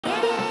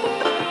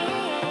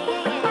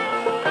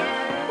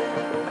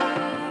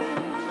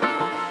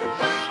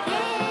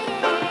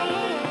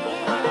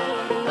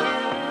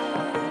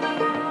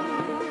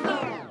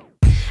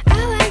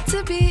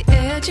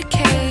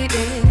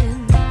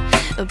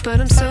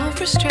so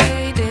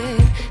frustrated.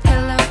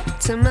 Hello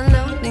to my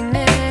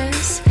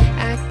loneliness.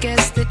 I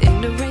guess that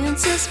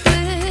ignorance is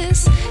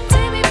bliss.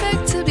 Take me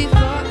back to before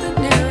I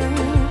knew.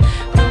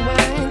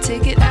 Rewind,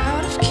 take it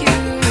out of cue.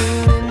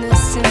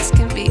 Innocence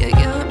can be a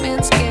young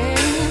man's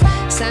game.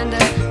 Signed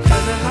up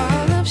for the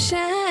hall of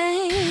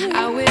shame.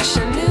 I wish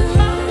I knew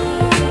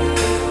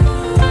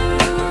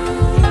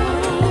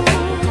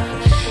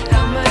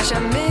how much I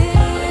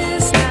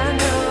miss not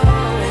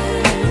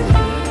knowing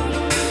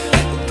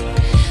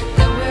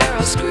that we're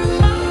all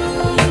screwed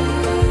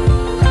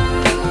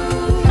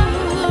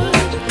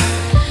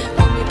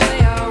when we play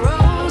our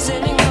roles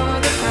and ignore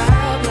the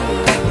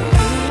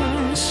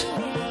problems.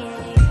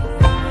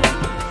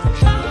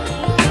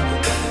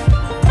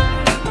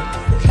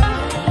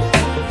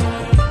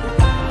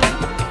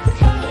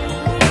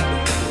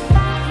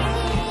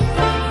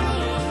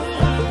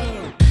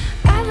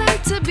 I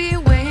like to be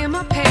away in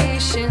my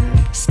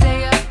patience.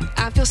 Stay up,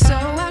 I feel so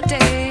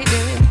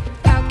outdated.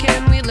 How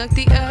can we look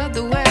the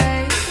other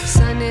way?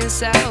 Sun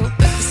is out.